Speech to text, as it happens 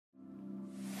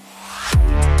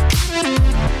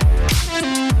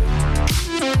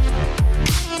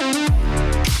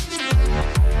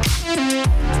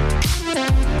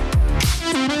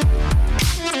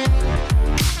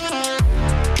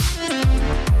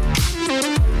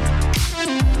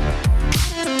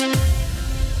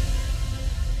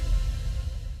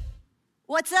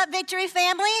What's up, Victory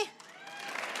family?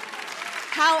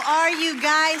 How are you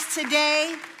guys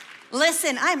today?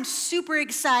 Listen, I'm super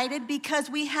excited because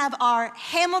we have our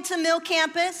Hamilton Mill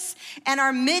campus and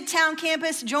our Midtown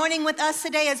campus joining with us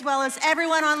today, as well as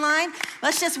everyone online.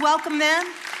 Let's just welcome them.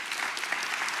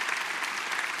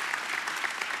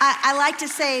 I like to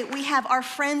say we have our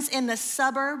friends in the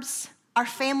suburbs, our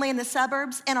family in the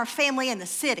suburbs, and our family in the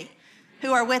city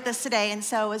who are with us today, and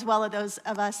so as well as those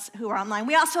of us who are online.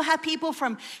 We also have people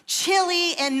from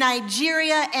Chile and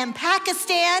Nigeria and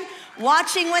Pakistan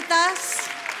watching with us.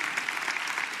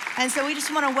 And so we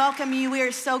just want to welcome you. We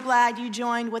are so glad you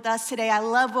joined with us today. I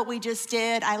love what we just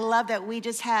did. I love that we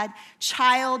just had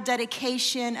child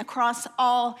dedication across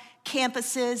all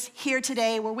campuses here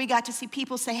today, where we got to see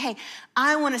people say, hey,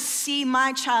 I want to see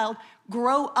my child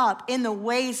grow up in the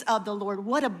ways of the Lord.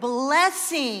 What a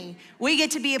blessing we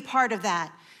get to be a part of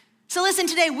that. So listen,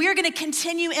 today we're gonna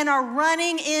continue in our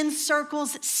Running in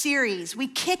Circles series. We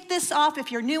kicked this off,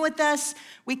 if you're new with us,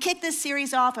 we kicked this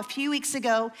series off a few weeks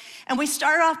ago, and we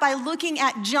started off by looking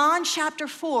at John chapter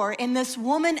 4 in this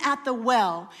woman at the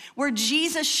well, where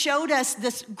Jesus showed us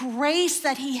this grace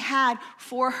that he had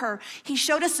for her. He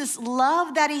showed us this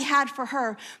love that he had for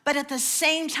her, but at the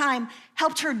same time,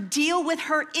 helped her deal with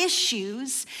her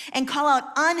issues and call out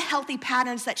unhealthy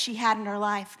patterns that she had in her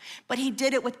life. But he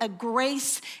did it with a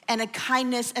grace and a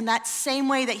kindness, and that same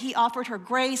way that he offered her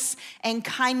grace and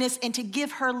kindness and to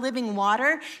give her living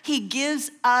water, he gives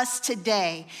us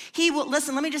today. He will,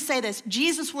 listen, let me just say this.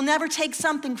 Jesus will never take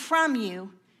something from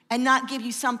you and not give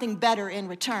you something better in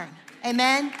return.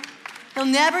 Amen? He'll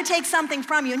never take something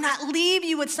from you and not leave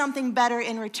you with something better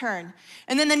in return.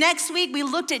 And then the next week, we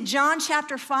looked at John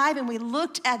chapter 5, and we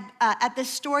looked at this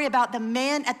story about the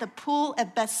man at the pool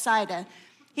of Bethsaida.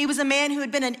 He was a man who had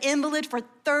been an invalid for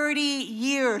 30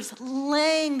 years,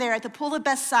 laying there at the pool of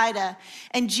Bethsaida.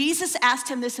 And Jesus asked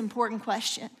him this important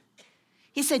question.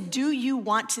 He said, do you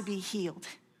want to be healed?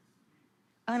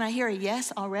 And I hear a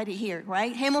yes already here,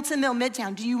 right? Hamilton Mill,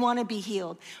 Midtown, do you want to be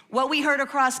healed? What we heard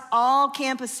across all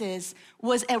campuses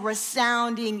was a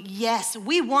resounding yes.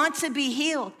 We want to be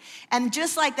healed. And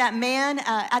just like that man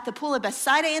at the pool of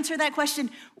Bethsaida answered that question,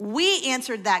 we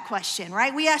answered that question,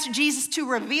 right? We asked Jesus to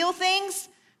reveal things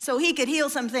so he could heal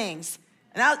some things.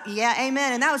 And yeah,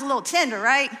 amen. And that was a little tender,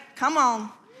 right? Come on.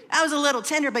 That was a little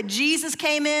tender, but Jesus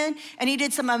came in and he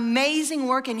did some amazing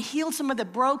work and healed some of the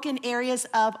broken areas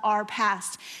of our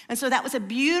past. And so that was a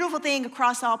beautiful thing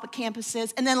across all the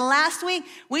campuses. And then last week,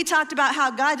 we talked about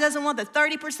how God doesn't want the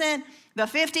 30%, the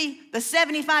 50, the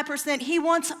 75%. He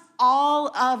wants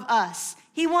all of us.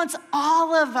 He wants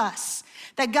all of us.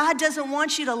 That God doesn't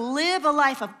want you to live a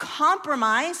life of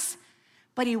compromise,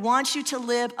 but he wants you to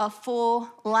live a full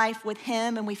life with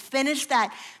him. And we finished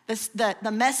the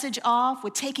message off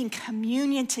with taking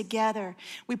communion together.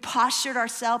 We postured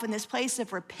ourselves in this place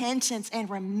of repentance and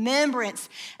remembrance.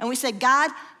 And we said, God,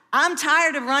 I'm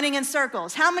tired of running in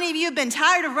circles. How many of you have been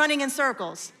tired of running in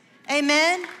circles?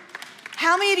 Amen.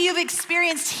 How many of you have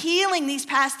experienced healing these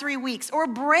past 3 weeks or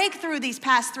breakthrough these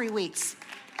past 3 weeks?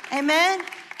 Amen.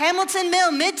 Hamilton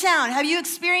Mill, Midtown, have you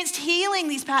experienced healing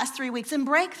these past 3 weeks and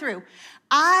breakthrough?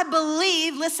 I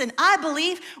believe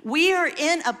we are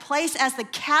in a place as the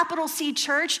capital C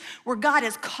church where God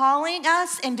is calling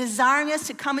us and desiring us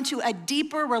to come into a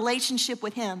deeper relationship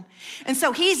with him. And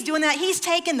so he's doing that. He's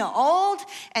taking the old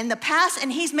and the past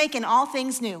and he's making all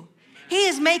things new. He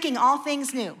is making all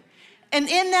things new. And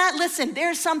in that, listen,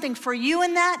 there's something for you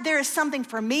in that. There is something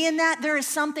for me in that. There is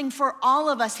something for all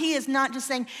of us. He is not just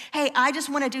saying, hey, I just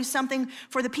want to do something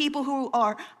for the people who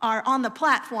are on the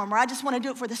platform, or I just want to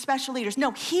do it for the special leaders.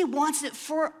 No, he wants it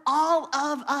for all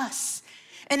of us.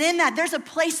 And in that, there's a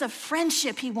place of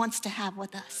friendship he wants to have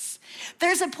with us.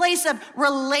 There's a place of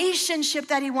relationship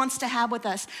that he wants to have with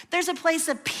us. There's a place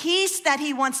of peace that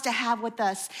he wants to have with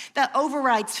us that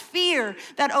overrides fear,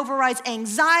 that overrides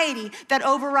anxiety, that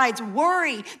overrides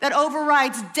worry, that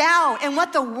overrides doubt and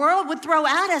what the world would throw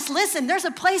at us. Listen, there's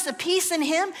a place of peace in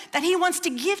him that he wants to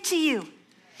give to you.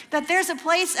 That there's a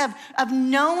place of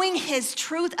knowing his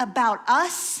truth about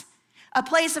us, a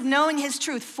place of knowing his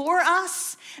truth for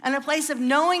us, and a place of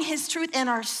knowing his truth in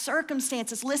our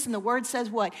circumstances. Listen, the word says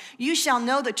what? You shall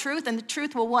know the truth, and the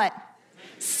truth will what?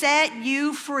 Set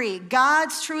you free.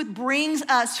 God's truth brings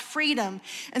us freedom.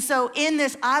 And so in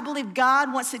this, I believe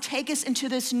God wants to take us into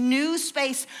this new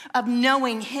space of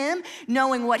knowing him,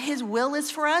 knowing what his will is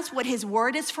for us, what his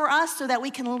word is for us, so that we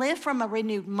can live from a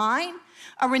renewed mind,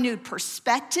 a renewed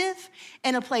perspective,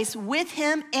 in a place with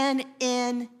him and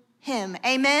in him.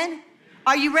 Amen?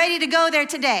 Are you ready to go there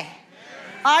today?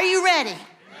 Are you ready?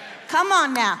 Come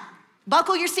on now.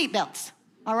 Buckle your seatbelts,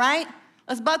 all right?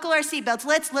 Let's buckle our seatbelts.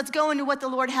 Let's go into what the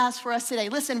Lord has for us today.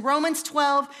 Listen, Romans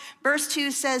 12, verse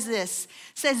 2 says this.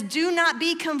 It says, do not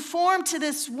be conformed to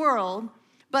this world,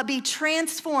 but be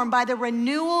transformed by the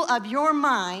renewal of your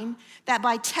mind, that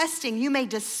by testing you may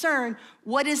discern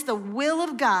what is the will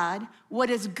of God, what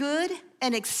is good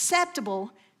and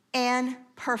acceptable and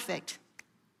perfect.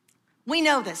 We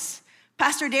know this.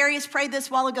 Pastor Darius prayed this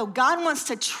a while ago. God wants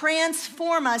to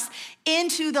transform us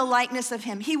into the likeness of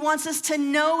him. He wants us to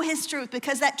know his truth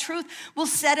because that truth will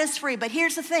set us free. But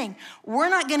here's the thing. We're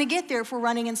not going to get there if we're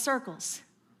running in circles.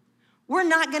 We're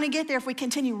not going to get there if we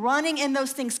continue running in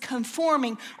those things,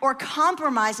 conforming or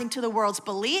compromising to the world's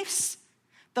beliefs,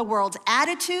 the world's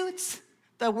attitudes,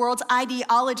 the world's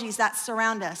ideologies that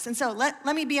surround us. And so let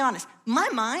me be honest. My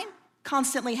mind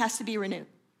constantly has to be renewed.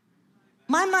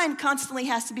 My mind constantly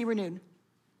has to be renewed.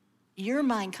 Your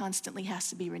mind constantly has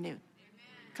to be renewed. Amen.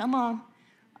 Come on.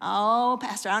 Oh,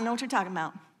 Pastor, I don't know what you're talking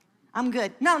about. I'm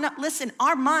good. No, listen,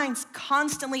 our minds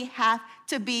constantly have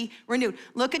to be renewed.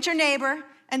 Look at your neighbor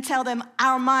and tell them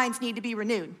our minds need to be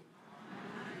renewed.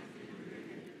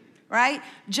 Right?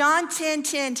 John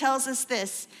 10:10 tells us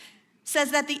this,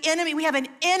 says that we have an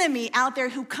enemy out there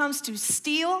who comes to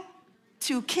steal,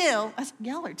 to kill,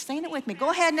 y'all are saying it with me, go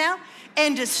ahead now,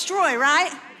 and destroy,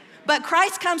 right? But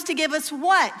Christ comes to give us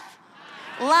what?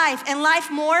 Life, and life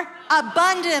more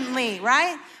abundantly,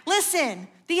 right? Listen,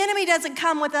 the enemy doesn't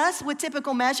come with us with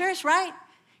typical measures, right?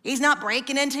 He's not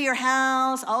breaking into your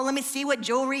house. Oh, let me see what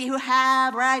jewelry you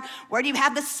have, right? Where do you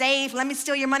have the safe? Let me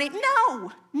steal your money.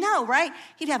 No, right?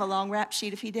 He'd have a long rap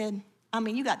sheet if he did. I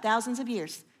mean, you got thousands of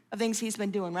years of things he's been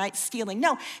doing, right? Stealing.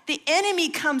 No, the enemy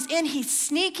comes in, he's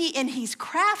sneaky and he's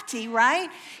crafty, right?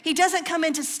 He doesn't come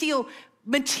in to steal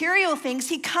material things.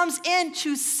 He comes in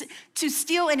to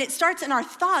steal, and it starts in our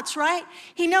thoughts, right?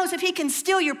 He knows if he can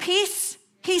steal your peace,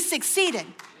 he's succeeded.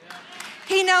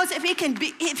 He knows if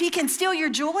he can steal your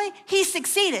joy, he's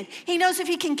succeeded. He knows if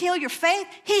he can kill your faith,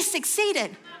 he's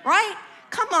succeeded, right?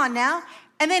 Come on now.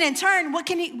 And then in turn, what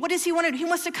does he want to do? He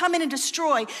wants to come in and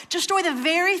destroy the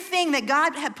very thing that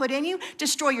God had put in you,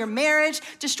 destroy your marriage,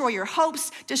 destroy your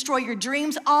hopes, destroy your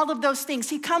dreams, all of those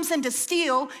things. He comes in to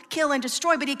steal, kill, and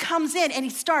destroy, but he comes in and he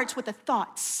starts with the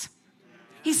thoughts.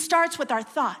 He starts with our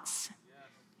thoughts.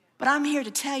 But I'm here to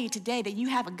tell you today that you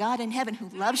have a God in heaven who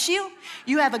loves you.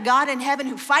 You have a God in heaven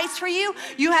who fights for you.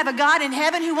 You have a God in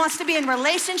heaven who wants to be in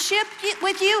relationship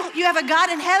with you. You have a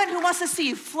God in heaven who wants to see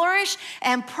you flourish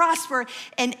and prosper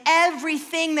in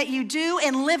everything that you do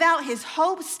and live out his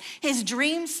hopes, his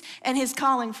dreams, and his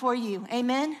calling for you.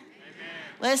 Amen? Amen.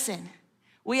 Listen,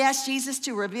 we asked Jesus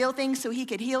to reveal things so he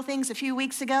could heal things a few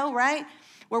weeks ago, right?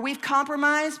 Where we've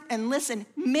compromised. And listen,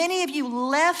 many of you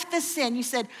left the sin. You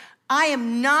said, I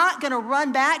am not gonna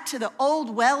run back to the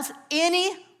old wells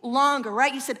any longer,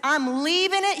 right? You said, I'm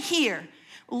leaving it here,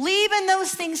 leaving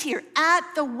those things here at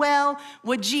the well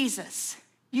with Jesus.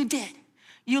 You did,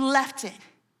 you left it,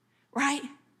 right?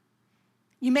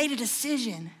 You made a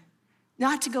decision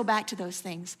not to go back to those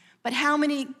things. But how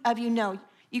many of you know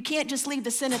you can't just leave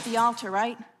the sin at the altar,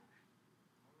 right?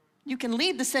 You can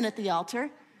leave the sin at the altar,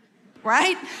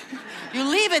 right? You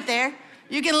leave it there.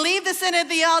 You can leave the sin at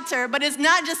the altar, but it's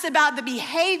not just about the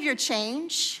behavior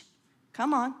change.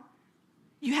 Come on.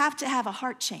 You have to have a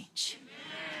heart change.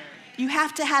 You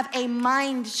have to have a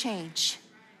mind change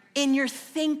in your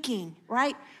thinking,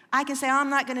 right? I can say, oh, I'm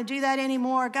not gonna do that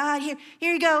anymore. God, here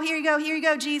you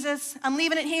go, Jesus. I'm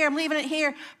leaving it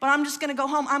here, but I'm just gonna go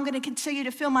home. I'm gonna continue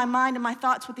to fill my mind and my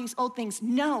thoughts with these old things.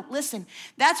 No, listen,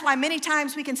 that's why many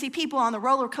times we can see people on the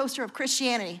roller coaster of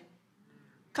Christianity.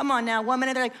 Come on now, 1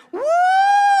 minute they're like, woo!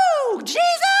 Jesus,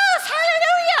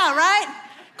 hallelujah, right?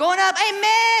 Going up,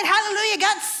 amen, hallelujah,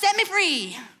 God set me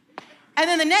free. And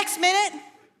then the next minute,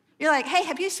 you're like, hey,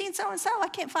 have you seen so-and-so? I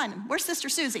can't find them. Where's Sister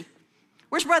Susie?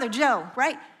 Where's Brother Joe,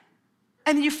 right?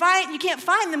 And you can't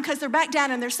find them because they're back down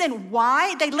in their sin.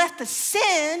 Why? They left the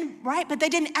sin, right? But they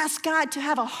didn't ask God to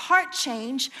have a heart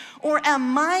change or a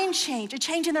mind change, a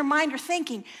change in their mind or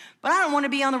thinking. But I don't want to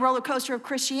be on the roller coaster of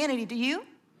Christianity, do you?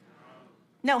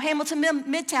 No, Hamilton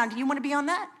Midtown, do you want to be on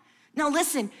that? Now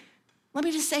listen, let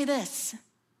me just say this.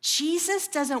 Jesus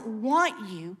doesn't want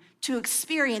you to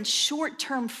experience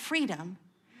short-term freedom,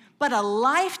 but a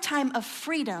lifetime of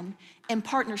freedom in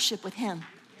partnership with him.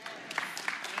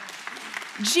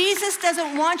 Jesus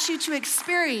doesn't want you to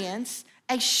experience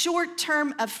a short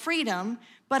term of freedom,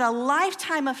 but a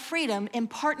lifetime of freedom in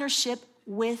partnership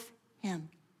with him.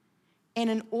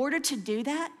 And in order to do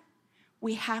that,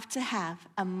 we have to have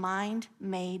a mind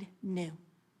made new.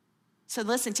 So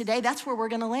listen, today that's where we're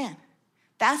gonna land.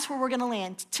 That's where we're gonna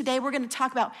land. Today we're gonna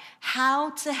talk about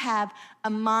how to have a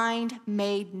mind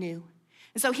made new.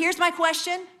 And so here's my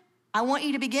question. I want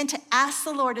you to begin to ask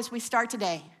the Lord as we start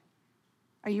today.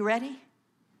 Are you ready?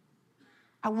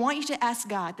 I want you to ask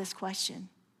God this question.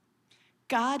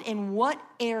 God, in what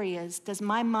areas does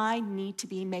my mind need to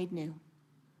be made new?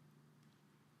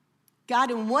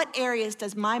 God, in what areas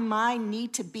does my mind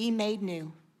need to be made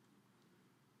new?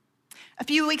 A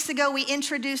few weeks ago, we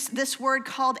introduced this word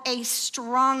called a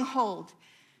stronghold.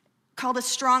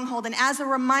 And as a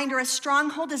reminder, a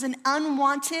stronghold is an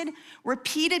unwanted,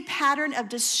 repeated pattern of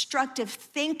destructive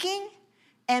thinking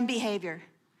and behavior.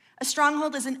 A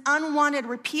stronghold is an unwanted,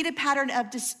 repeated pattern of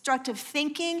destructive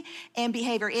thinking and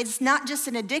behavior. It's not just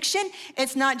an addiction.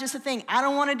 It's not just a thing. I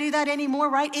don't want to do that anymore,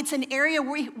 right? It's an area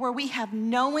where we have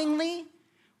knowingly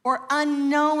or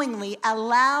unknowingly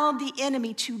allowed the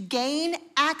enemy to gain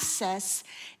access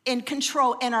and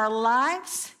control in our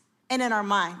lives and in our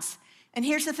minds. And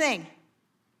here's the thing.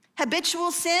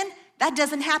 Habitual sin, that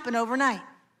doesn't happen overnight.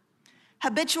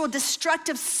 Habitual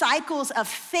destructive cycles of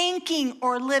thinking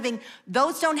or living,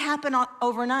 those don't happen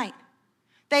overnight.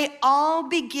 They all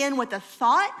begin with a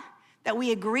thought that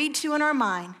we agreed to in our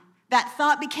mind. That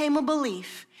thought became a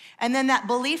belief. And then that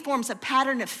belief forms a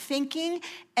pattern of thinking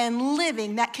and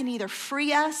living that can either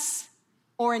free us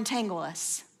or entangle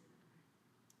us.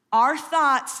 Our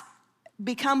thoughts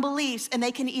become beliefs, and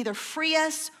they can either free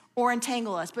us or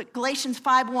entangle us. But Galatians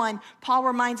 5:1, Paul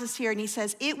reminds us here, and he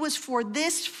says, it was for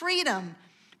this freedom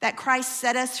that Christ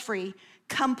set us free,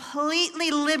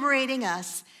 completely liberating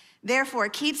us. Therefore,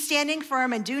 keep standing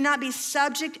firm and do not be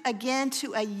subject again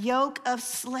to a yoke of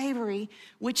slavery,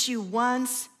 which you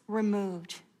once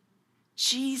removed.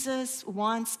 Jesus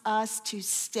wants us to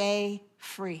stay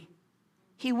free.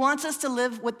 He wants us to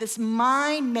live with this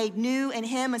mind made new in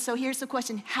him. And so here's the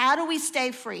question. How do we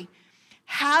stay free?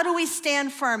 How do we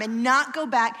stand firm and not go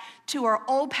back to our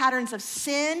old patterns of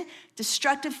sin,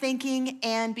 destructive thinking,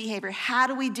 and behavior? How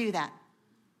do we do that?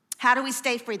 How do we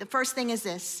stay free? The first thing is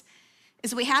this,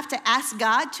 is we have to ask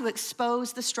God to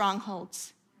expose the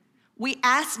strongholds. We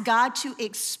ask God to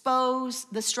expose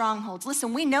the strongholds.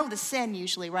 Listen, we know the sin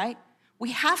usually, right?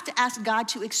 We have to ask God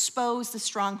to expose the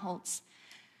strongholds.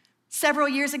 Several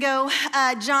years ago,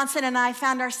 Johnson and I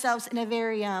found ourselves in a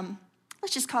very,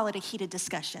 let's just call it a heated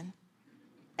discussion.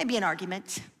 Maybe an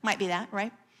argument, might be that,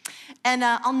 right? And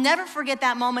I'll never forget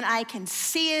that moment. I can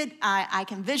see it, I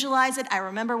can visualize it. I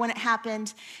remember when it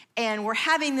happened, and we're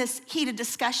having this heated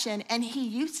discussion, and he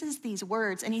uses these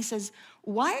words, and he says,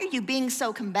 why are you being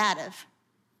so combative?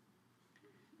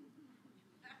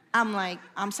 I'm like,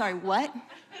 I'm sorry, what?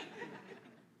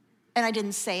 And I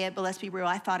didn't say it, but let's be real,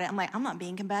 I thought it. I'm like, I'm not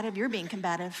being combative, you're being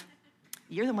combative.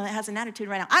 You're the one that has an attitude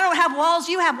right now. I don't have walls,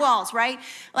 you have walls, right?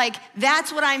 Like,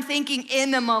 that's what I'm thinking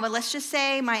in the moment. Let's just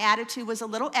say my attitude was a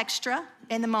little extra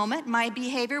in the moment. My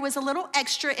behavior was a little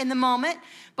extra in the moment,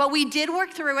 but we did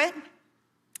work through it.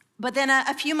 But then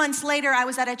a few months later, I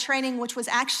was at a training, which was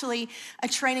actually a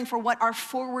training for what our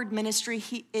forward ministry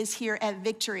is here at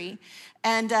Victory.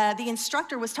 And the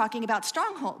instructor was talking about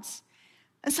strongholds.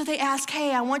 And so they asked,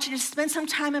 hey, I want you to spend some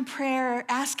time in prayer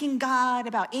asking God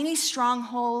about any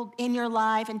stronghold in your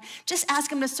life and just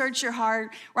ask him to search your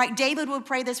heart, right? David would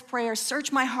pray this prayer,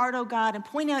 search my heart, oh God, and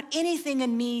point out anything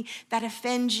in me that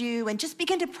offends you, and just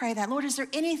begin to pray that. Lord, is there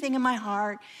anything in my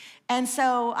heart? And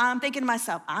so I'm thinking to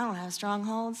myself, I don't have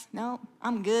strongholds. No,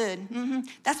 I'm good.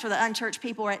 That's for the unchurched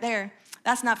people right there.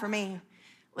 That's not for me.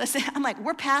 Listen, I'm like,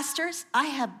 we're pastors. I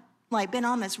have been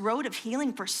on this road of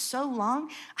healing for so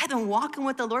long. I've been walking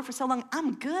with the Lord for so long.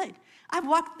 I'm good. I've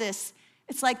walked this.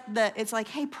 It's like,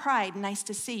 hey, pride, nice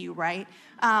to see you, right?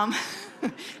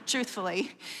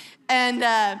 Truthfully. And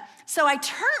so I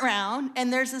turn around,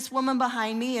 and there's this woman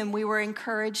behind me, and we were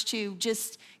encouraged to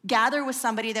just gather with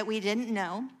somebody that we didn't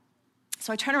know.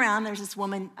 So I turn around, there's this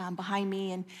woman behind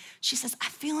me, and she says, I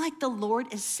feel like the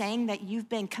Lord is saying that you've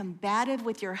been combative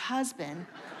with your husband.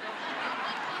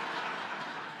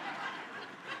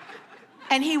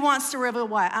 And he wants to reveal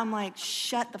what? I'm like,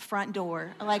 shut the front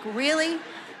door. Like, really?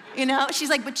 You know, she's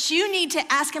like, but you need to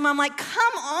ask him. I'm like,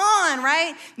 come on,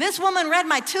 right? This woman read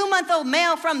my 2-month-old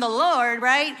mail from the Lord,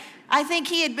 right? I think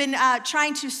he had been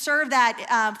trying to serve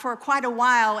that for quite a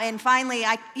while. And finally,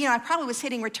 I probably was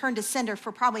hitting return to sender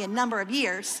for probably a number of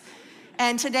years.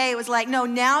 And today it was like, no,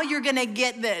 now you're gonna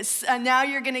get this. Now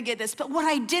you're gonna get this. But what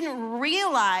I didn't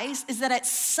realize is that at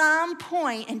some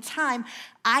point in time,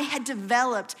 I had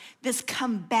developed this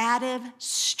combative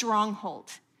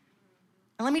stronghold.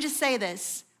 And let me just say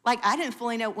this. Like, I didn't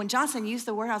fully know. When Johnson used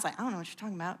the word, I was like, I don't know what you're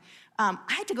talking about. I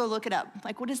had to go look it up.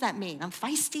 Like, what does that mean? I'm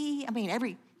feisty? I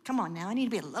mean, come on now, I need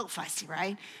to be a little feisty,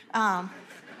 right?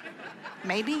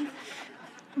 Maybe.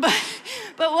 But,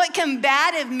 but what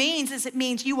combative means is it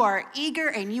means you are eager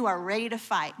and you are ready to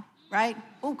fight, right?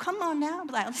 Oh, come on now.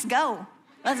 Like, let's go.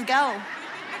 Let's go.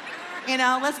 You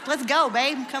know, let's go,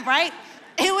 babe. Come, right?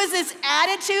 It was this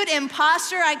attitude and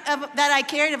posture that I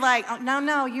carried of like, oh,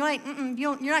 no, you ain't,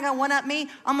 you're not gonna one-up me.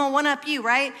 I'm gonna one-up you,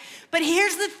 right? But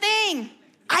here's the thing.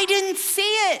 I didn't see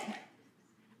it.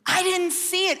 I didn't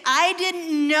see it. I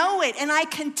didn't know it. And I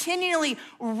continually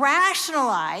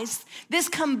rationalized this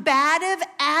combative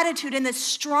attitude and this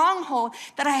stronghold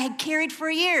that I had carried for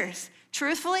years.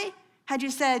 Truthfully, had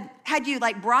you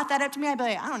like brought that up to me, I'd be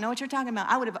like, I don't know what you're talking about.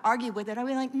 I would have argued with it. I'd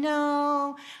be like,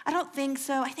 no, I don't think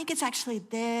so. I think it's actually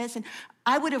this. And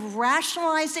I would have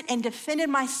rationalized it and defended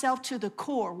myself to the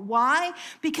core. Why?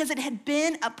 Because it had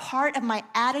been a part of my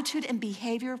attitude and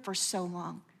behavior for so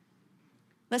long.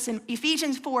 Listen,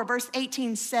 Ephesians 4, verse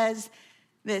 18 says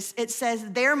this. It says,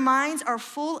 their minds are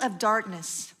full of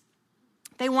darkness.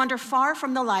 They wander far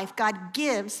from the life God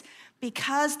gives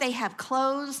because they have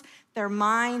closed their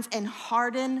minds and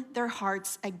hardened their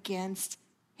hearts against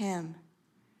him.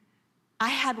 I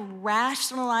had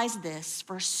rationalized this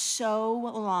for so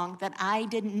long that I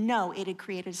didn't know it had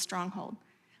created a stronghold.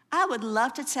 I would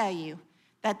love to tell you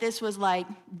that this was like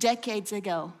decades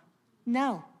ago.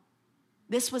 No,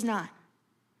 this was not.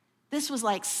 This was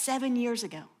like 7 years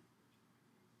ago.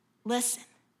 Listen,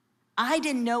 I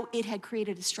didn't know it had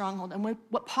created a stronghold. And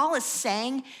what Paul is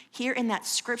saying here in that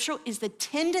scripture is the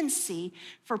tendency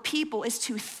for people is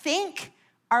to think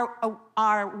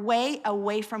our way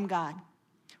away from God.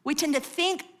 We tend to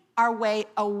think our way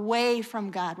away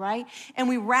from God, right? And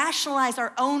we rationalize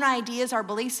our own ideas, our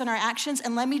beliefs, and our actions.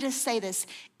 And let me just say this,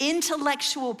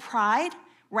 intellectual pride,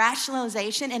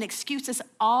 rationalization, and excuses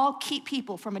all keep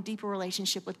people from a deeper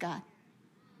relationship with God.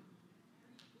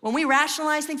 When we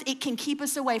rationalize things, it can keep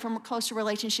us away from a closer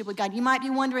relationship with God. You might be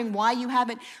wondering why you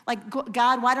haven't, like,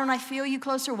 God, why don't I feel you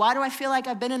closer? Why do I feel like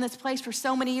I've been in this place for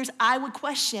so many years? I would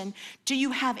question, do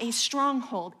you have a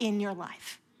stronghold in your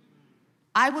life?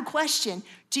 I would question,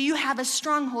 do you have a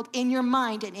stronghold in your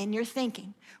mind and in your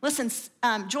thinking? Listen,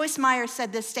 Joyce Meyer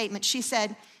said this statement. She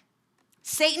said,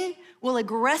 Satan will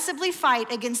aggressively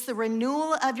fight against the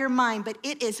renewal of your mind, but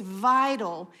it is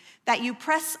vital that you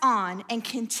press on and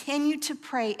continue to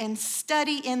pray and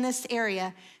study in this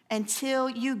area until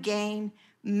you gain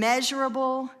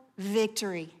measurable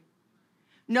victory.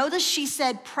 Notice she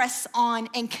said press on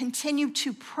and continue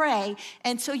to pray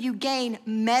until you gain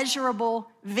measurable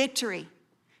victory.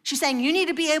 She's saying you need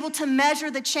to be able to measure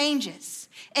the changes.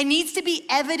 It needs to be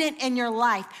evident in your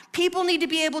life. People need to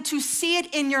be able to see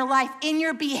it in your life, in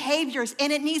your behaviors,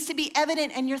 and it needs to be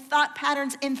evident in your thought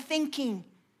patterns and thinking.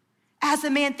 As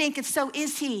a man thinketh, so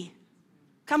is he.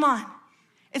 Come on.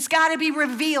 It's got to be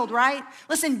revealed, right?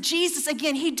 Listen, Jesus,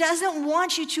 again, he doesn't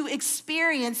want you to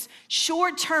experience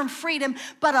short-term freedom,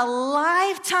 but a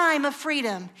lifetime of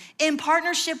freedom in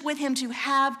partnership with him to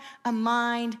have a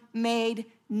mind made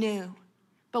new.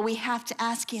 But we have to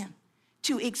ask him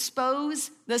to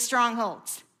expose the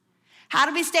strongholds. How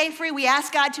do we stay free? We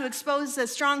ask God to expose the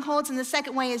strongholds. And the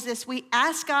second way is this. We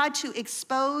ask God to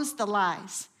expose the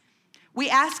lies. We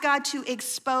ask God to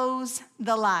expose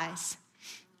the lies.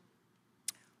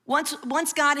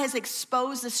 Once God has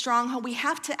exposed the stronghold, we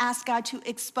have to ask God to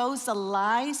expose the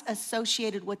lies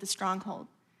associated with the stronghold.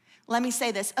 Let me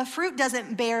say this. A tree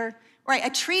doesn't bear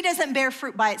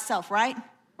fruit by itself, right?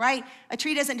 Right? A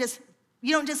tree doesn't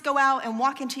you don't just go out and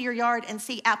walk into your yard and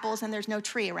see apples and there's no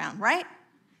tree around, right?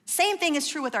 Same thing is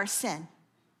true with our sin.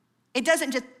 It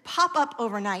doesn't just pop up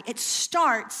overnight. It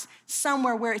starts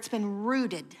somewhere where it's been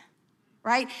rooted,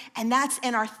 right? And that's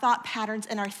in our thought patterns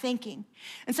and our thinking.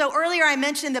 And so earlier I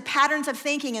mentioned the patterns of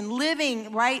thinking and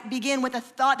living, right, begin with a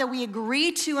thought that we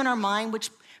agree to in our mind,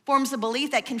 which forms a belief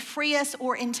that can free us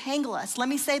or entangle us. Let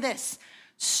me say this.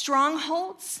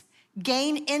 Strongholds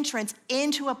gain entrance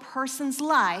into a person's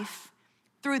life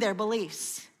through their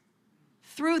beliefs.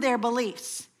 Through their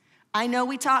beliefs. I know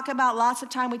we talk about lots of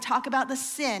time, we talk about the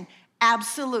sin.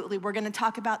 Absolutely, we're gonna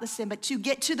talk about the sin, but to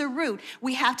get to the root,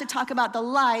 we have to talk about the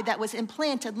lie that was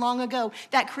implanted long ago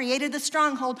that created the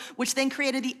stronghold, which then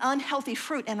created the unhealthy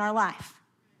fruit in our life.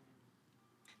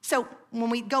 So when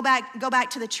we go back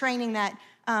to the training that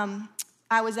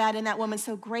I was at, and that woman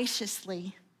so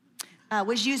graciously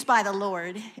was used by the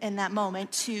Lord in that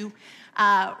moment to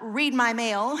read my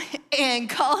mail and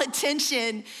call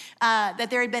attention that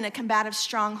there had been a combative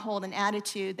stronghold and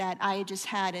attitude that I had just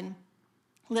had and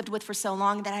lived with for so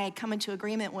long that I had come into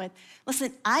agreement with.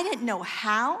 Listen, I didn't know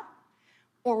how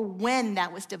or when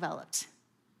that was developed.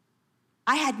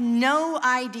 I had no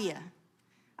idea.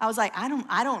 I was like, I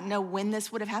don't know when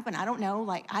this would have happened. I don't know,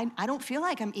 like, I don't feel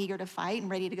like I'm eager to fight and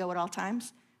ready to go at all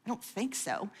times. I don't think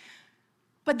so.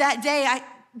 But that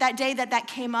day that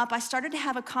came up, I started to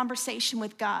have a conversation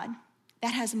with God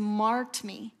that has marked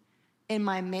me in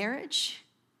my marriage,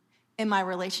 in my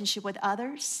relationship with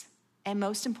others, and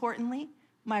most importantly,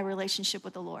 my relationship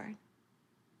with the Lord.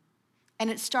 And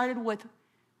it started with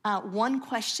one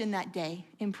question that day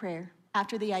in prayer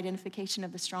after the identification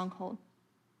of the stronghold.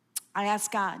 I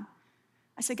asked God,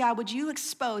 I said, God, would you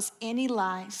expose any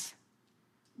lies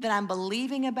that I'm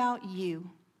believing about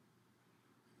you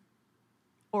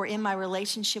or in my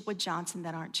relationship with Johnson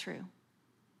that aren't true?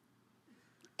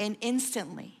 And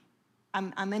instantly,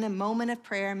 I'm in a moment of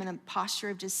prayer. I'm in a posture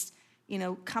of just,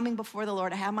 coming before the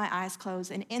Lord. I have my eyes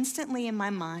closed, and instantly in my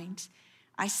mind,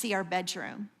 I see our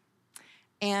bedroom.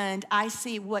 And I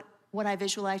see what I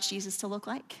visualize Jesus to look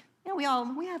like. We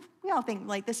all think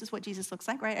like this is what Jesus looks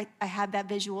like, right? I have that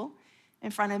visual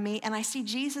in front of me, and I see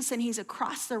Jesus, and he's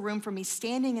across the room from me,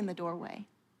 standing in the doorway.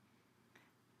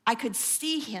 I could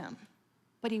see him,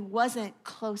 but he wasn't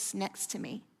close next to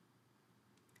me.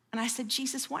 And I said,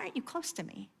 Jesus, why aren't you close to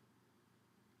me?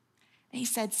 And he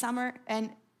said, Summer, and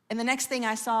the next thing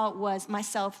I saw was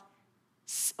myself.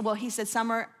 Well, he said,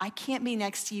 Summer, I can't be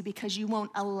next to you because you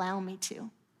won't allow me to.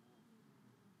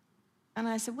 And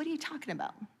I said, what are you talking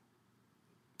about?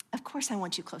 Of course I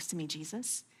want you close to me,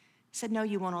 Jesus. He said, no,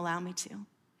 you won't allow me to.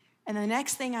 And the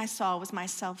next thing I saw was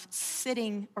myself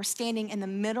sitting or standing in the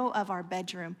middle of our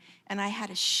bedroom, and I had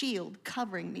a shield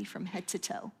covering me from head to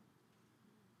toe.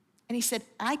 And he said,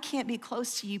 I can't be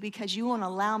close to you because you won't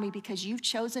allow me, because you've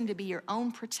chosen to be your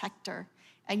own protector,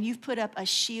 and you've put up a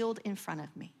shield in front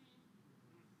of me.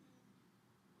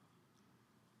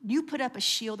 You put up a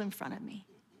shield in front of me.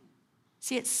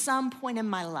 See, at some point in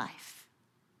my life,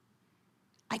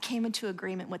 I came into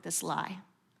agreement with this lie,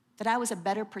 that I was a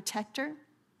better protector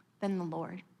than the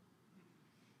Lord.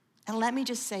 And let me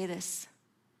just say this.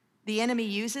 The enemy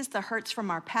uses the hurts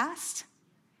from our past.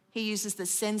 He uses the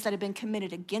sins that have been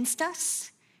committed against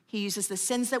us. He uses the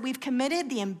sins that we've committed,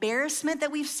 the embarrassment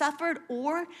that we've suffered,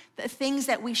 or the things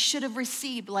that we should have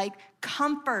received, like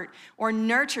comfort or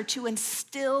nurture, to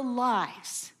instill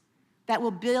lies that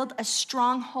will build a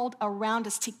stronghold around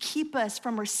us to keep us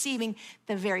from receiving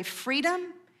the very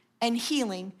freedom and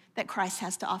healing that Christ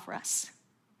has to offer us.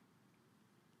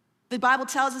 The Bible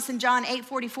tells us in John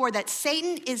 8:44 that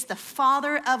Satan is the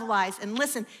father of lies. And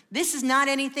listen, this is not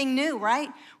anything new, right?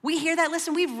 We hear that.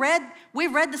 Listen, we've read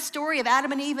the story of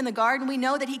Adam and Eve in the garden. We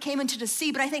know that he came in to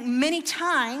deceive, but I think many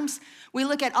times we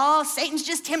look at, Satan's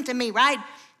just tempting me, right?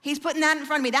 He's putting that in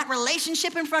front of me, that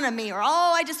relationship in front of me, or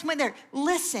I just went there.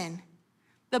 Listen,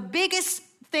 the biggest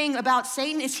thing about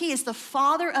Satan is he is the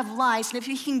father of lies. And if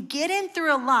he can get in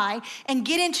through a lie and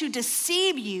get in to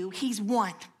deceive you, he's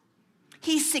won.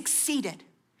 He's succeeded.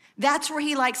 That's where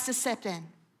he likes to step in.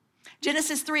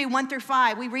 Genesis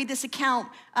 3:1-5, we read this account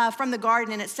from the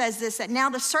garden, and it says this, that now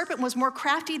the serpent was more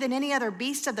crafty than any other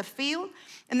beast of the field,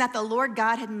 and that the Lord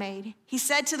God had made. He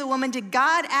said to the woman, did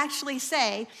God actually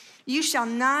say, you shall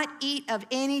not eat of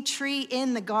any tree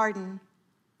in the garden?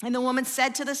 And the woman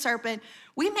said to the serpent,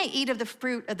 we may eat of the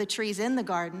fruit of the trees in the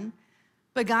garden,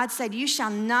 but God said, you shall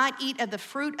not eat of the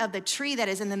fruit of the tree that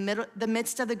is in the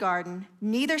midst of the garden,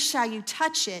 neither shall you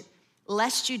touch it,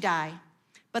 lest you die.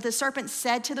 But the serpent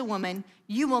said to the woman,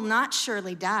 you will not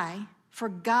surely die, for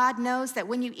God knows that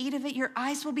when you eat of it, your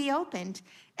eyes will be opened,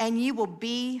 and you will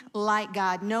be like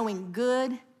God, knowing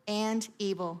good and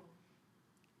evil.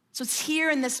 So it's here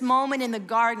in this moment in the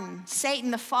garden,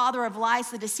 Satan, the father of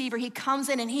lies, the deceiver, he comes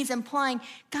in and he's implying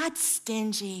God's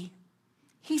stingy,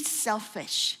 he's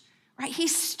selfish. Right?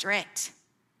 He's strict.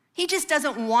 He just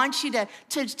doesn't want you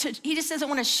he just doesn't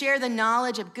want to share the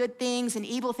knowledge of good things and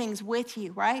evil things with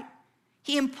you, right?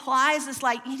 He implies this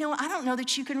like, I don't know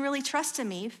that you can really trust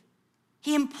him, Eve.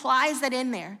 He implies that in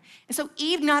there. And so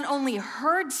Eve not only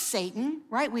heard Satan,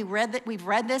 right? We've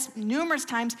read this numerous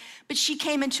times, but she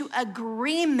came into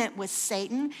agreement with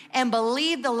Satan and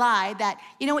believed the lie that,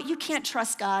 you can't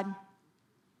trust God.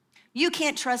 You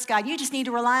can't trust God. You just need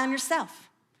to rely on yourself.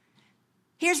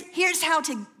 Here's how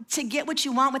to get what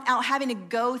you want without having to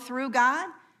go through God.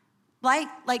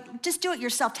 Like just do it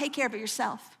yourself. Take care of it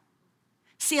yourself.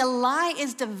 See, a lie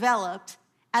is developed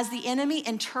as the enemy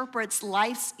interprets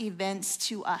life's events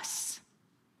to us.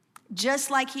 Just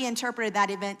like he interpreted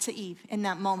that event to Eve in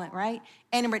that moment, right?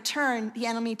 And in return, the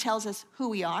enemy tells us who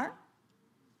we are.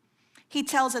 He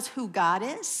tells us who God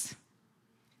is.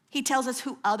 He tells us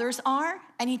who others are.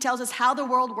 And he tells us how the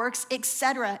world works,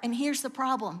 etc. And here's the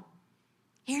problem.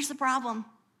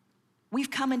 We've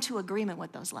come into agreement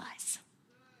with those lies.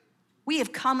 we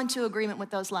have come into agreement with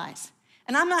those lies.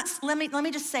 And I'm not, let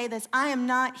me just say this. I am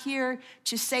not here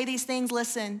to say these things,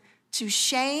 listen, to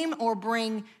shame or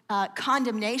bring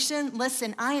condemnation.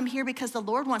 Listen, I am here because the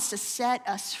Lord wants to set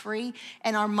us free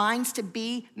and our minds to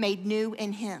be made new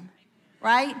in him,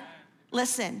 right?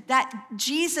 Listen, that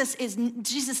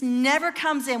Jesus never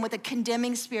comes in with a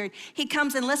condemning spirit. He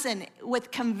comes in, listen,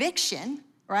 with conviction,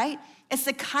 right? It's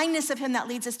the kindness of him that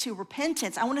leads us to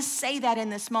repentance. I want to say that in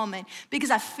this moment because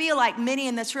I feel like many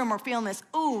in this room are feeling this,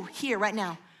 ooh, here right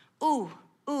now. Ooh,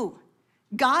 ooh.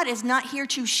 God is not here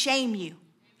to shame you.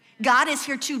 God is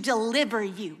here to deliver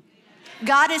you.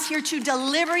 God is here to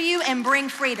deliver you and bring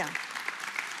freedom.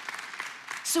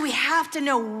 So we have to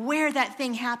know where that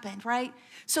thing happened, right?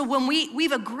 So when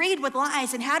we've agreed with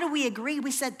lies, and how do we agree?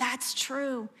 We said, that's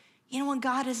true. You know what?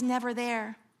 God is never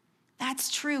there. That's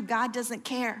true. God doesn't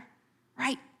care,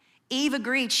 right? Eve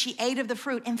agreed. She ate of the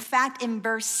fruit. In fact, in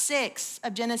verse 6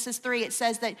 of Genesis 3, it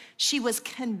says that she was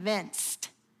convinced.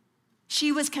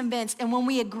 She was convinced. And when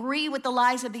we agree with the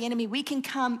lies of the enemy, we can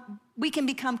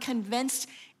become convinced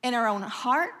in our own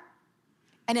heart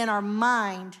and in our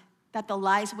mind that the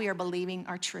lies we are believing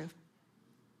are true.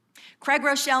 Craig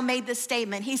Rochelle made this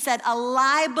statement. He said, a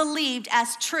lie believed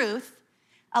as truth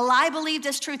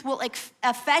will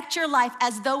affect your life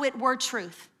as though it were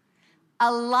truth.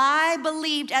 A lie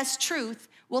believed as truth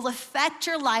will affect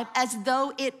your life as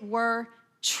though it were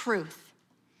truth.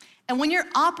 And when you're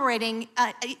operating,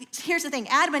 here's the thing,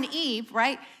 Adam and Eve,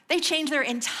 right? They changed their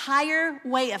entire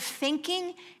way of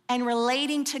thinking and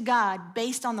relating to God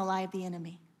based on the lie of the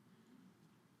enemy.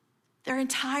 Their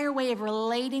entire way of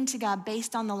relating to God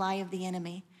based on the lie of the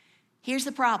enemy. Here's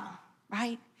the problem,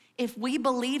 right? If we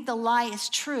believe the lie is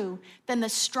true, then the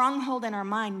stronghold in our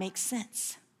mind makes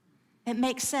sense. It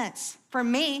makes sense. For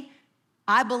me,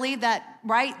 I believe that,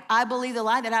 right? I believe the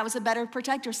lie that I was a better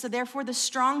protector. So therefore, the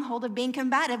stronghold of being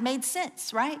combative made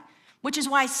sense, right? Which is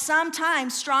why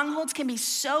sometimes strongholds can be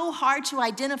so hard to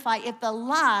identify. If the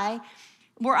lie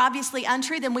were obviously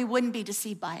untrue, then we wouldn't be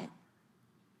deceived by it.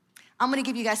 I'm gonna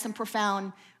give you guys some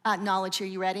profound knowledge here.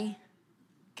 You ready?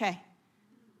 Okay.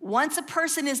 Once a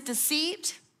person is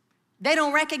deceived, they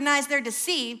don't recognize they're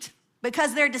deceived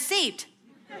because they're deceived.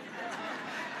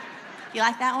 You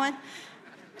like that one?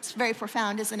 It's very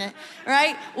profound, isn't it?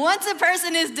 Right? Once a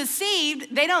person is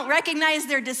deceived, they don't recognize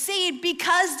they're deceived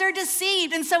because they're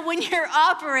deceived. And so when you're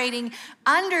operating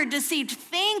under deceived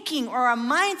thinking or a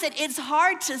mindset, it's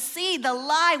hard to see the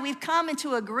lie we've come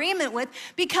into agreement with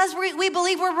because we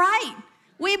believe we're right.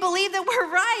 We believe that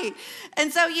we're right.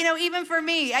 And so, even for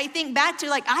me, I think back to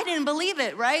I didn't believe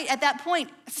it, right? At that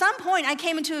point, some point I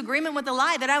came into agreement with the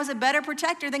lie that I was a better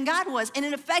protector than God was. And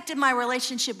it affected my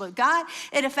relationship with God.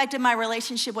 It affected my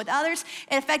relationship with others.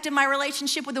 It affected my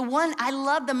relationship with the one I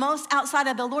love the most outside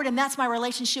of the Lord. And that's my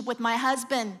relationship with my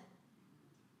husband.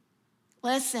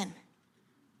 Listen,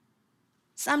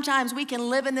 sometimes we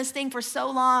can live in this thing for so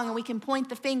long and we can point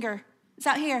the finger. It's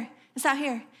out here. It's out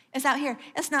here. It's out here.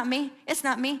 It's not me. It's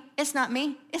not me. It's not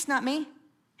me. It's not me.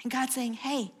 And God's saying,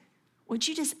 hey, would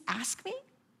you just ask me?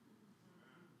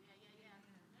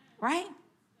 Right?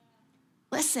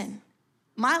 Listen,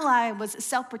 my lie was a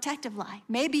self-protective lie.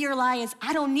 Maybe your lie is,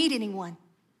 I don't need anyone.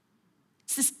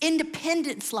 It's this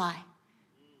independence lie.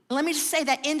 Let me just say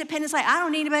that independence lie, I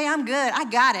don't need anybody, I'm good, I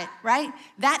got it, right?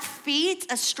 That feeds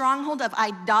a stronghold of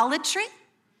idolatry,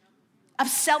 of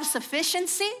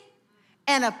self-sufficiency,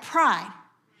 and of pride.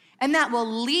 And that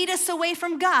will lead us away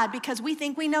from God because we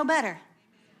think we know better.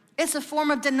 It's a form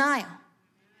of denial.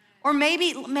 Or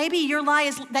maybe your lie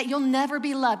is that you'll never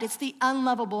be loved. It's the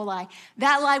unlovable lie.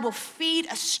 That lie will feed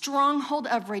a stronghold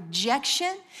of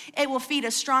rejection. It will feed a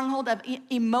stronghold of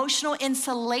emotional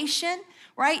insulation,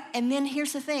 right? And then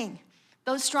here's the thing.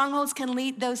 Those strongholds can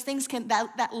lead, the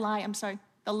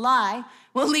lie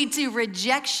will lead to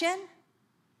rejection,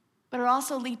 but it'll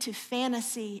also lead to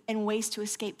fantasy and ways to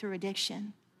escape through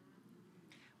addiction.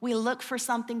 We look for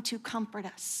something to comfort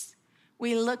us.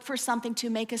 We look for something to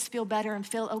make us feel better and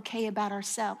feel okay about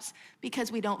ourselves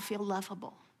because we don't feel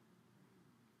lovable.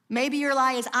 Maybe your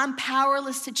lie is, I'm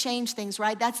powerless to change things,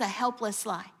 right? That's a helpless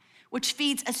lie, which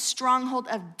feeds a stronghold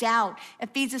of doubt. It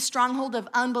feeds a stronghold of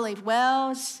unbelief.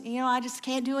 Well, I just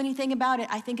can't do anything about it.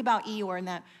 I think about Eeyore and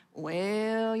that,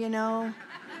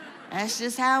 that's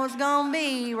just how it's gonna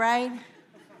be, right?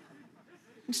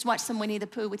 Just watch some Winnie the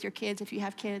Pooh with your kids if you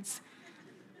have kids.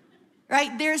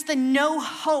 Right? There's the no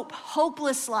hope,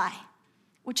 hopeless lie,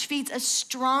 which feeds a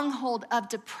stronghold of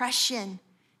depression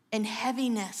and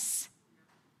heaviness.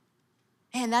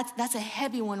 And that's a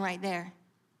heavy one right there.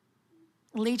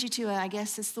 It'll lead you to, I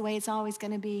guess it's the way it's always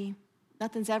gonna be.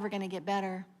 Nothing's ever gonna get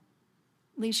better.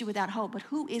 leaves you without hope. But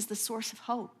who is the source of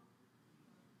hope?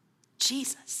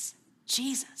 Jesus.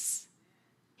 Jesus.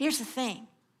 Here's the thing.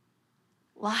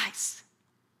 Lies.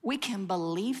 We can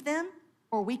believe them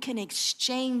or we can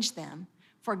exchange them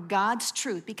for God's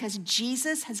truth because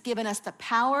Jesus has given us the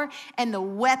power and the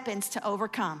weapons to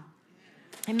overcome.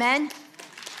 Amen?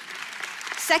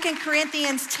 2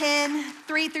 Corinthians 10,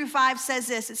 3-5 says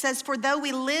this. It says, for though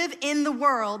we live in the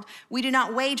world, we do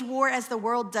not wage war as the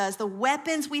world does. The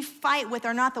weapons we fight with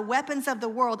are not the weapons of the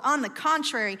world. On the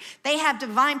contrary, they have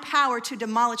divine power to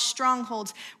demolish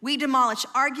strongholds. We demolish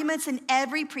arguments and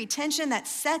every pretension that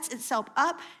sets itself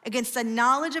up against the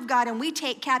knowledge of God, and we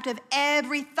take captive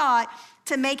every thought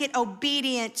to make it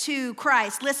obedient to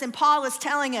Christ. Listen, Paul is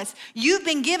telling us, you've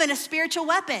been given a spiritual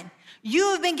weapon.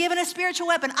 You have been given a spiritual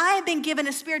weapon. I have been given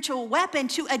a spiritual weapon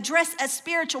to address a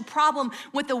spiritual problem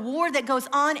with the war that goes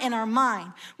on in our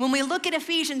mind. When we look at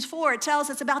Ephesians 4, it tells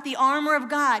us about the armor of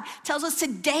God. It tells us to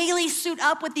daily suit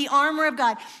up with the armor of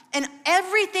God. And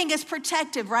everything is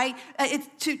protective, right? It's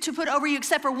to put over you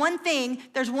except for one thing.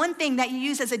 There's one thing that you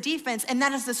use as a defense, and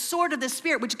that is the sword of the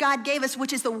Spirit, which God gave us,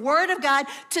 which is the word of God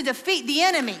to defeat the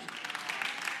enemy.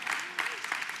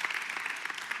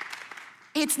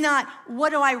 It's not,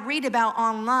 what do I read about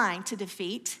online to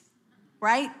defeat,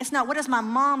 right? It's not, what does my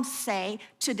mom say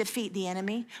to defeat the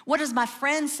enemy? What does my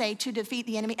friend say to defeat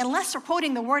the enemy? Unless they're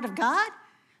quoting the word of God,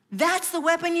 that's the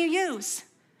weapon you use.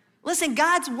 Listen,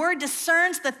 God's word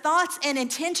discerns the thoughts and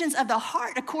intentions of the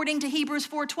heart according to Hebrews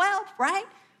 4:12, right?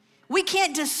 We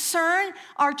can't discern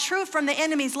our truth from the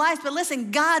enemy's lies, but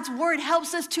listen, God's word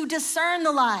helps us to discern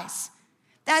the lies.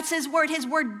 That's his word. His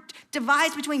word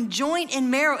divides between joint and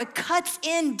marrow. It cuts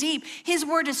in deep. His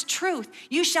word is truth.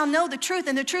 You shall know the truth,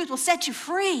 and the truth will set you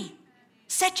free.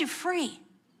 Set you free.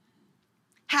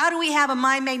 How do we have a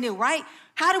mind made new, right?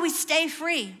 How do we stay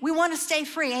free? We want to stay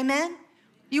free, amen?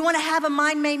 You want to have a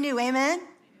mind made new, amen?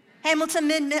 Hamilton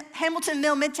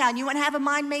Mill, Midtown, you want to have a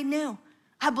mind made new.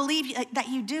 I believe that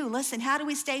you do. Listen, how do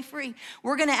we stay free?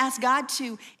 We're going to ask God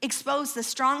to expose the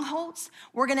strongholds.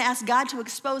 We're going to ask God to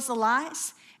expose the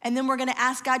lies. And then we're going to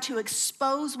ask God to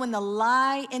expose when the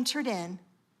lie entered in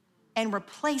and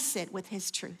replace it with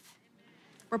his truth.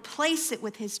 Replace it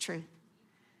with his truth.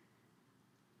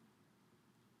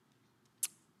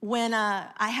 When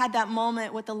I had that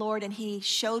moment with the Lord and he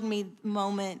showed me the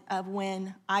moment of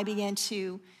when I began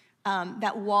to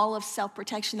that wall of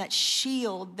self-protection, that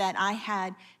shield that I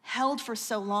had held for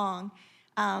so long,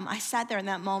 I sat there in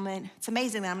that moment. It's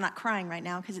amazing that I'm not crying right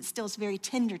now because it still is very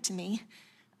tender to me.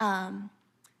 And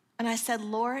I said,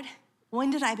 Lord,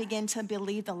 when did I begin to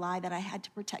believe the lie that I had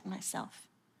to protect myself?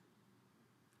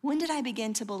 When did I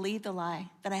begin to believe the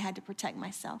lie that I had to protect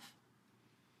myself?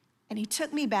 And he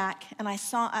took me back, and I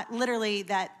saw literally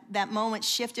that moment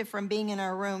shifted from being in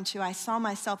our room to I saw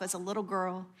myself as a little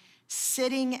girl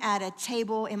sitting at a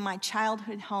table in my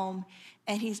childhood home,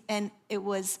 and it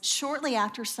was shortly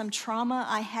after some trauma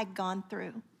I had gone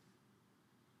through.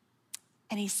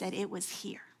 And he said, it was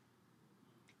here.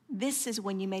 This is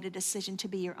when you made a decision to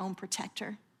be your own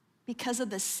protector because of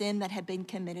the sin that had been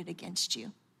committed against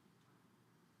you.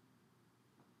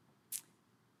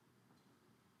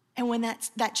 And when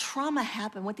that trauma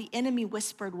happened, what the enemy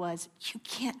whispered was, you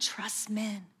can't trust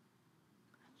men.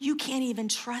 You can't even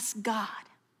trust God.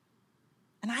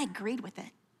 And I agreed with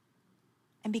it.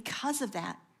 And because of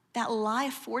that lie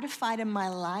fortified in my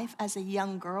life as a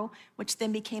young girl, which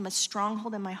then became a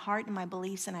stronghold in my heart and my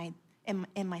beliefs and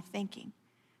in my thinking.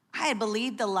 I had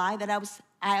believed the lie that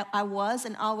I was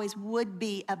and always would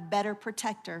be a better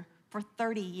protector for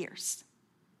 30 years.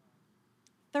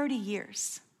 30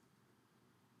 years.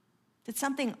 Did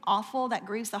something awful that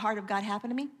grieves the heart of God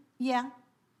happen to me? Yeah.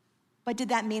 But did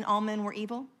that mean all men were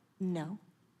evil? No,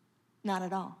 not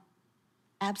at all.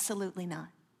 Absolutely not.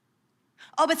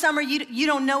 Oh, but Summer, you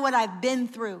don't know what I've been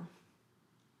through.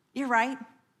 You're right.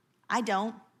 I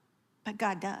don't, but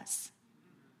God does.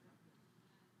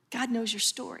 God knows your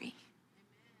story.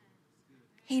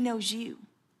 He knows you.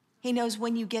 He knows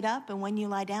when you get up and when you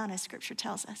lie down, as Scripture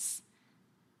tells us.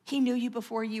 He knew you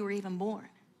before you were even born.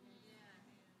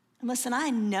 And listen, I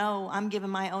know I'm giving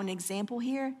my own example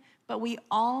here, but we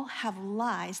all have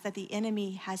lies that the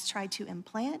enemy has tried to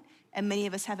implant, and many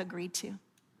of us have agreed to.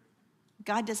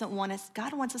 God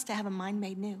wants us to have a mind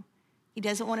made new. He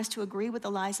doesn't want us to agree with the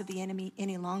lies of the enemy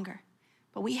any longer.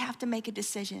 But we have to make a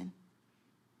decision.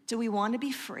 Do we want to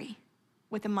be free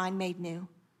with a mind made new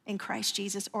in Christ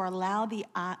Jesus, or allow the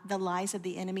lies of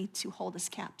the enemy to hold us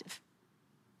captive?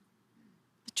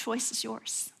 The choice is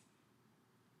yours,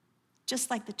 just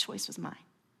like the choice was mine.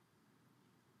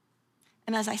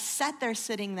 And as I sat there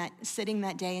sitting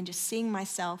that day and just seeing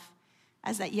myself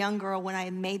as that young girl, when I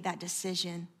had made that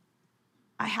decision,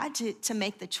 I had to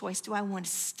make the choice. Do I want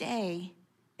to stay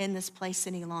in this place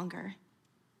any longer?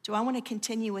 Do I want to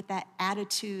continue with that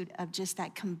attitude of just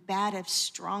that combative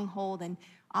stronghold and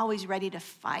always ready to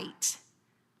fight,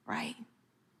 right?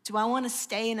 Do I want to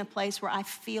stay in a place where I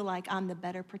feel like I'm the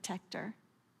better protector?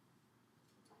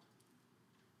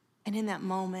 And in that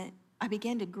moment, I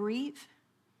began to grieve,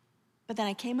 but then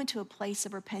I came into a place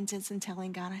of repentance and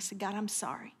telling God, I said, God, I'm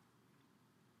sorry.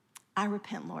 I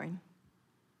repent, Lord.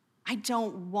 I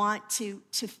don't want to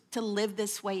live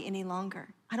this way any longer.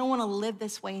 I don't want to live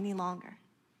this way any longer.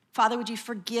 Father, would you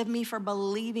forgive me for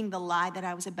believing the lie that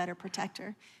I was a better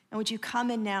protector? And would you come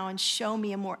in now and show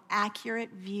me a more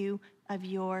accurate view of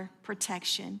your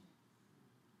protection?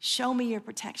 Show me your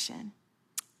protection.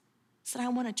 I said, I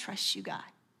want to trust you, God.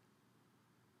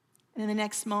 And in the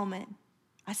next moment,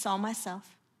 I saw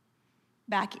myself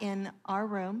back in our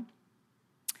room,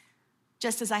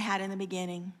 just as I had in the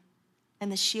beginning,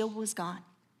 and the shield was gone.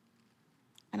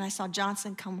 And I saw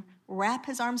Johnson come wrap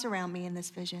his arms around me in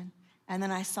this vision. And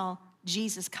then I saw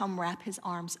Jesus come wrap his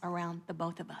arms around the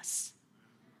both of us.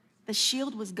 The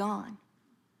shield was gone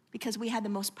because we had the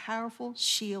most powerful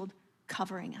shield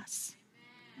covering us.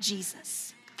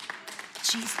 Jesus.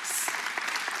 Jesus.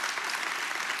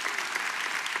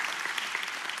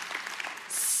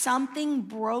 Something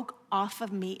broke off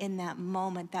of me in that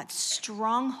moment. That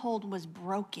stronghold was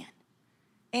broken.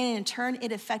 And in turn,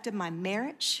 it affected my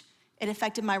marriage. It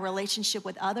affected my relationship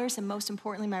with others, and most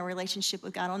importantly, my relationship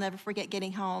with God. I'll never forget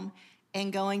getting home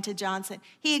and going to Johnson.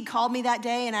 He had called me that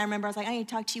day, and I remember I was like, I need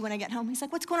to talk to you when I get home. He's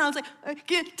like, what's going on? I was like, I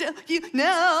can't tell you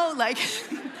now. Like,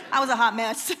 I was a hot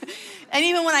mess. And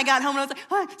even when I got home, I was like,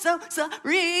 I'm so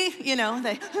sorry,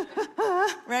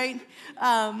 right?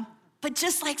 But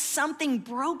just like something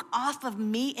broke off of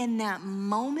me in that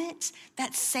moment,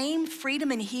 that same freedom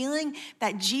and healing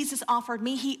that Jesus offered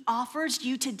me, he offers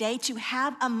you today to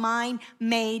have a mind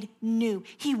made new.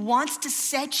 He wants to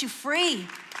set you free.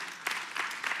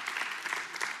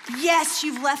 Yes,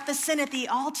 you've left the sin at the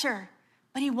altar,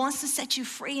 but he wants to set you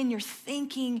free in your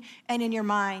thinking and in your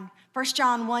mind. 1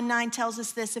 John 1:9 tells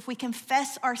us this: if we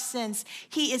confess our sins,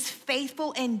 he is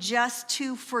faithful and just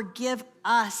to forgive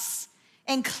us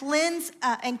and cleanse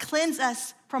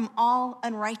us from all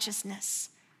unrighteousness.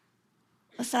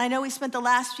 Listen, I know we spent the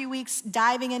last few weeks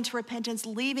diving into repentance,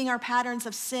 leaving our patterns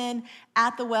of sin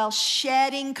at the well,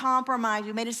 shedding compromise.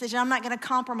 We made a decision, I'm not gonna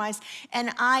compromise.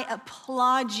 And I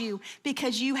applaud you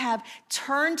because you have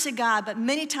turned to God. But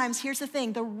many times, here's the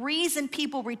thing, the reason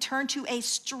people return to a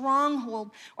stronghold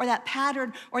or that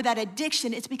pattern or that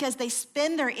addiction, it's because they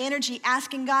spend their energy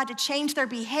asking God to change their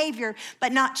behavior,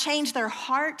 but not change their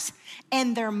heart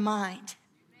and their mind.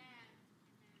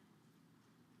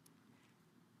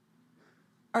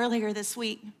 Earlier this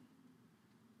week,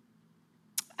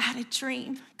 I had a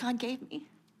dream God gave me.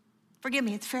 Forgive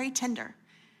me, it's very tender.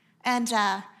 And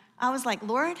I was like,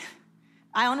 Lord,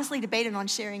 I honestly debated on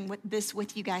sharing this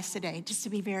with you guys today, just to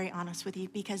be very honest with you,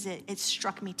 because it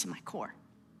struck me to my core.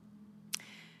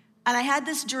 And I had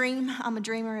this dream. I'm a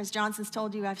dreamer, as Johnson's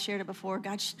told you, I've shared it before.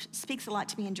 God speaks a lot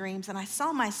to me in dreams. And I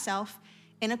saw myself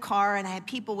in a car, and I had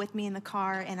people with me in the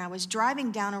car, and I was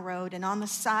driving down a road, and on the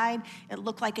side, it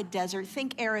looked like a desert.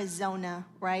 Think Arizona,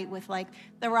 right? With like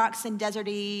the rocks and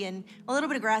deserty and a little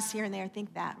bit of grass here and there.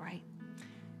 Think that, right?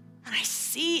 And I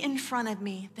see in front of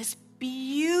me this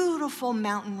beautiful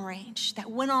mountain range that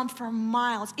went on for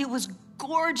miles. It was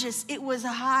gorgeous. It was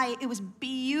high. It was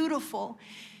beautiful.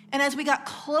 And as we got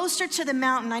closer to the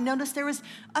mountain, I noticed there was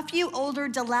a few older,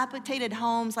 dilapidated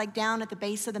homes like down at the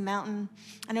base of the mountain.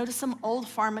 I noticed some old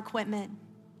farm equipment,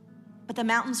 but the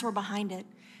mountains were behind it.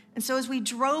 And so as we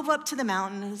drove up to the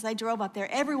mountain, as I drove up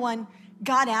there, everyone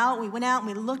got out. We went out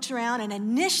and we looked around, and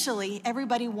initially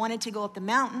everybody wanted to go up the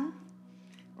mountain,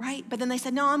 right? But then they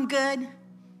said, no, I'm good.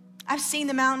 I've seen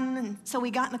the mountain. And so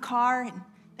we got in the car and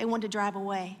they wanted to drive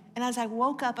away. And as I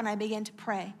woke up and I began to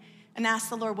pray and asked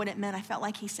the Lord what it meant, I felt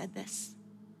like he said this.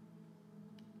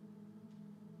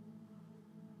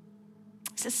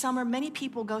 He says, Summer, many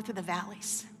people go through the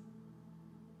valleys.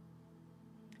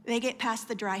 They get past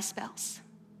the dry spells.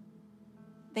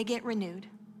 They get renewed.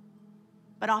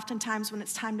 But oftentimes when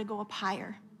it's time to go up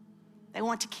higher, they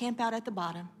want to camp out at the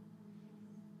bottom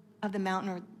of the mountain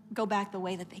or go back the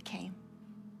way that they came,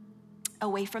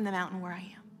 away from the mountain where I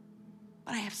am.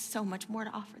 But I have so much more to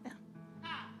offer them.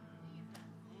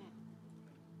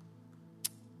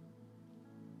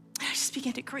 I just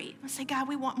began to grieve. I say, God,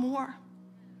 we want more.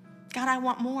 God, I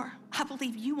want more. I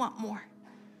believe you want more.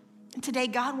 And today,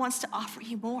 God wants to offer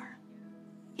you more.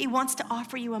 He wants to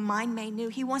offer you a mind made new.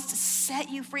 He wants to set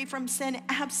you free from sin,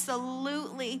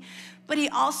 absolutely. But he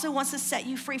also wants to set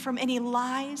you free from any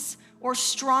lies or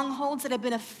strongholds that have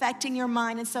been affecting your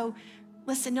mind. And so,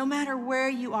 listen, no matter where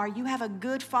you are, you have a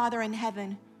good Father in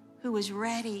heaven who is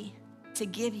ready to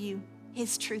give you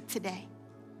his truth today.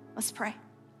 Let's pray.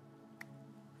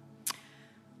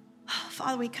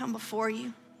 Father, we come before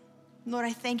you. Lord,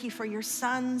 I thank you for your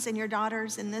sons and your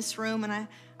daughters in this room, and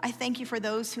I thank you for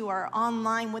those who are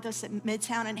online with us at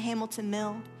Midtown and Hamilton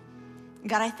Mill.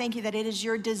 God, I thank you that it is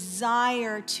your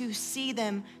desire to see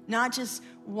them not just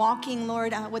walking,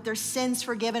 Lord, with their sins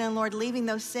forgiven and, Lord, leaving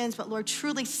those sins, but, Lord,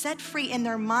 truly set free in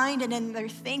their mind and in their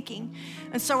thinking.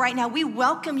 And so right now, we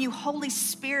welcome you, Holy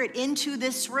Spirit, into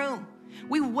this room.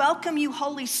 We welcome you,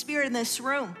 Holy Spirit, in this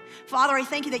room. Father, I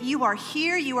thank you that you are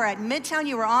here, you are at Midtown,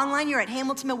 you are online, you're at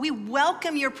Hamilton Mill. We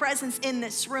welcome your presence in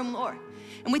this room, Lord.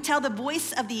 And we tell the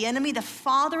voice of the enemy, the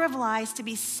father of lies, to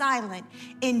be silent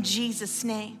in Jesus'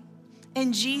 name.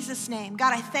 In Jesus' name.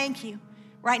 God, I thank you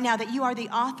right now that you are the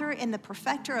author and the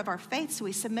perfecter of our faith, so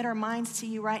we submit our minds to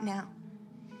you right now.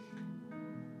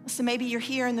 So maybe you're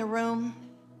here in the room.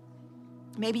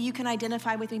 Maybe you can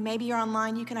identify with me. Maybe you're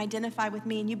online, you can identify with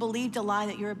me, and you believed a lie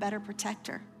that you're a better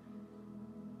protector.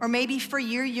 Or maybe for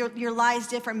you, your lie is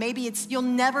different. Maybe it's you'll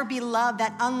never be loved,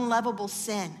 that unlovable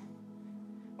sin.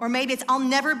 Or maybe it's I'll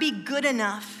never be good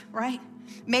enough, right?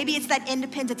 Maybe it's that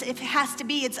independence, if it has to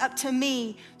be, it's up to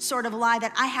me sort of lie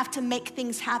that I have to make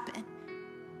things happen.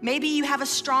 Maybe you have a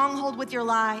stronghold with your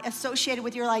lie, associated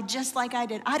with your lie, just like I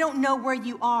did. I don't know where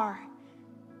you are,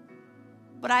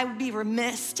 but I would be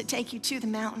remiss to take you to the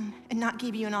mountain and not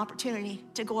give you an opportunity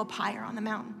to go up higher on the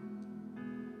mountain.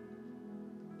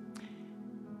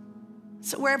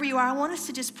 So wherever you are, I want us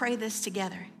to just pray this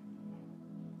together.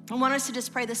 I want us to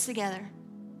just pray this together.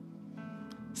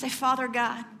 Say, Father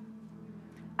God,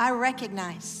 I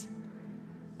recognize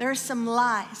there are some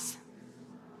lies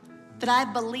that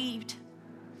I've believed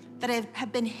that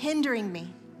have been hindering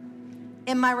me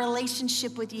in my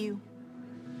relationship with you.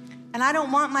 And I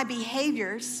don't want my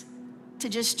behaviors to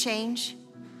just change.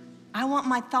 I want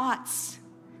my thoughts,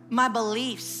 my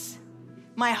beliefs,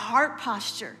 my heart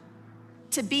posture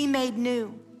to be made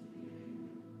new.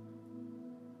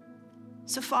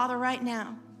 So Father, right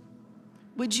now,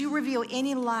 would you reveal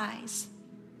any lies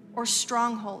or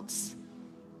strongholds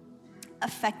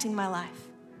affecting my life?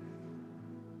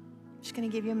 I'm just gonna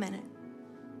give you a minute.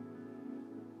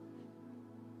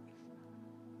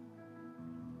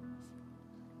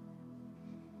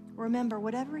 Remember,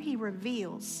 whatever he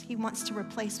reveals, he wants to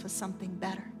replace with something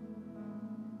better.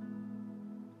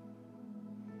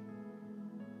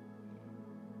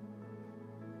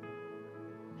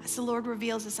 As the Lord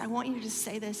reveals this, I want you to just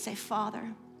say this, say,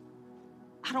 Father,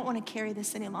 I don't want to carry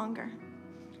this any longer.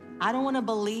 I don't want to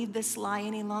believe this lie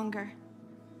any longer.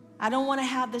 I don't want to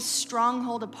have this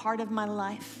stronghold a part of my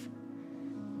life.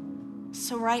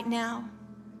 So right now,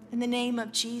 in the name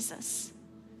of Jesus,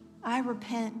 I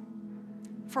repent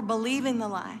for believing the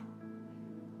lie.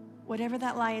 Whatever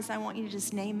that lie is, I want you to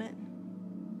just name it.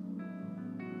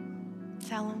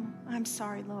 Tell him, I'm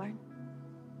sorry, Lord.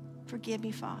 Forgive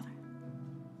me, Father.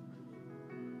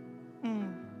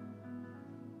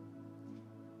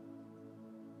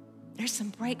 There's some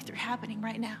breakthrough happening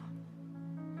right now.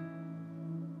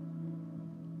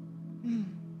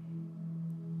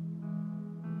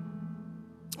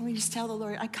 We just tell the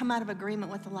Lord, I come out of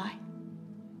agreement with the lie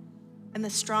and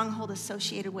the stronghold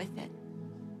associated with it.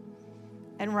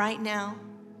 And right now,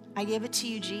 I give it to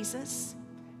you, Jesus.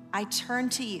 I turn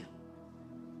to you.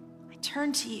 I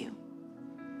turn to you.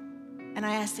 And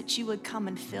I ask that you would come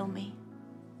and fill me.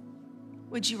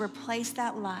 Would you replace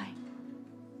that lie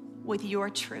with your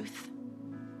truth?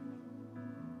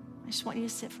 I just want you to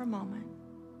sit for a moment.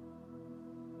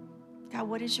 God,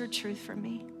 what is your truth for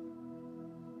me?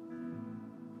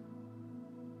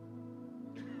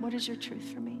 What is your truth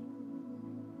for me?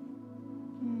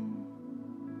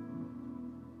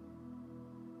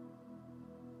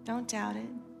 Don't doubt it.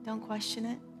 Don't question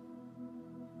it.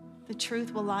 The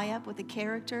truth will lie up with the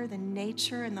character, the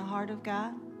nature, and the heart of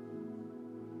God.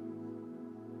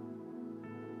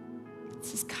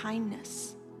 It's his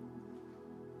kindness.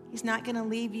 He's not going to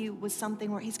leave you with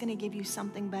something where he's going to give you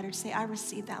something better. Say, I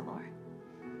receive that, Lord.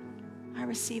 I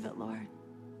receive it, Lord.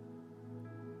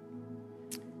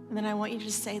 And then I want you to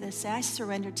just say this. Say, I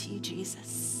surrender to you,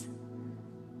 Jesus.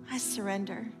 I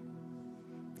surrender.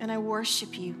 And I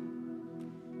worship you.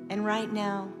 And right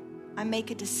now, I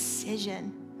make a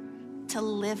decision to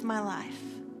live my life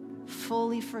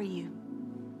fully for you.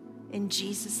 In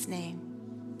Jesus'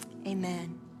 name,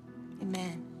 amen.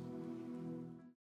 Amen.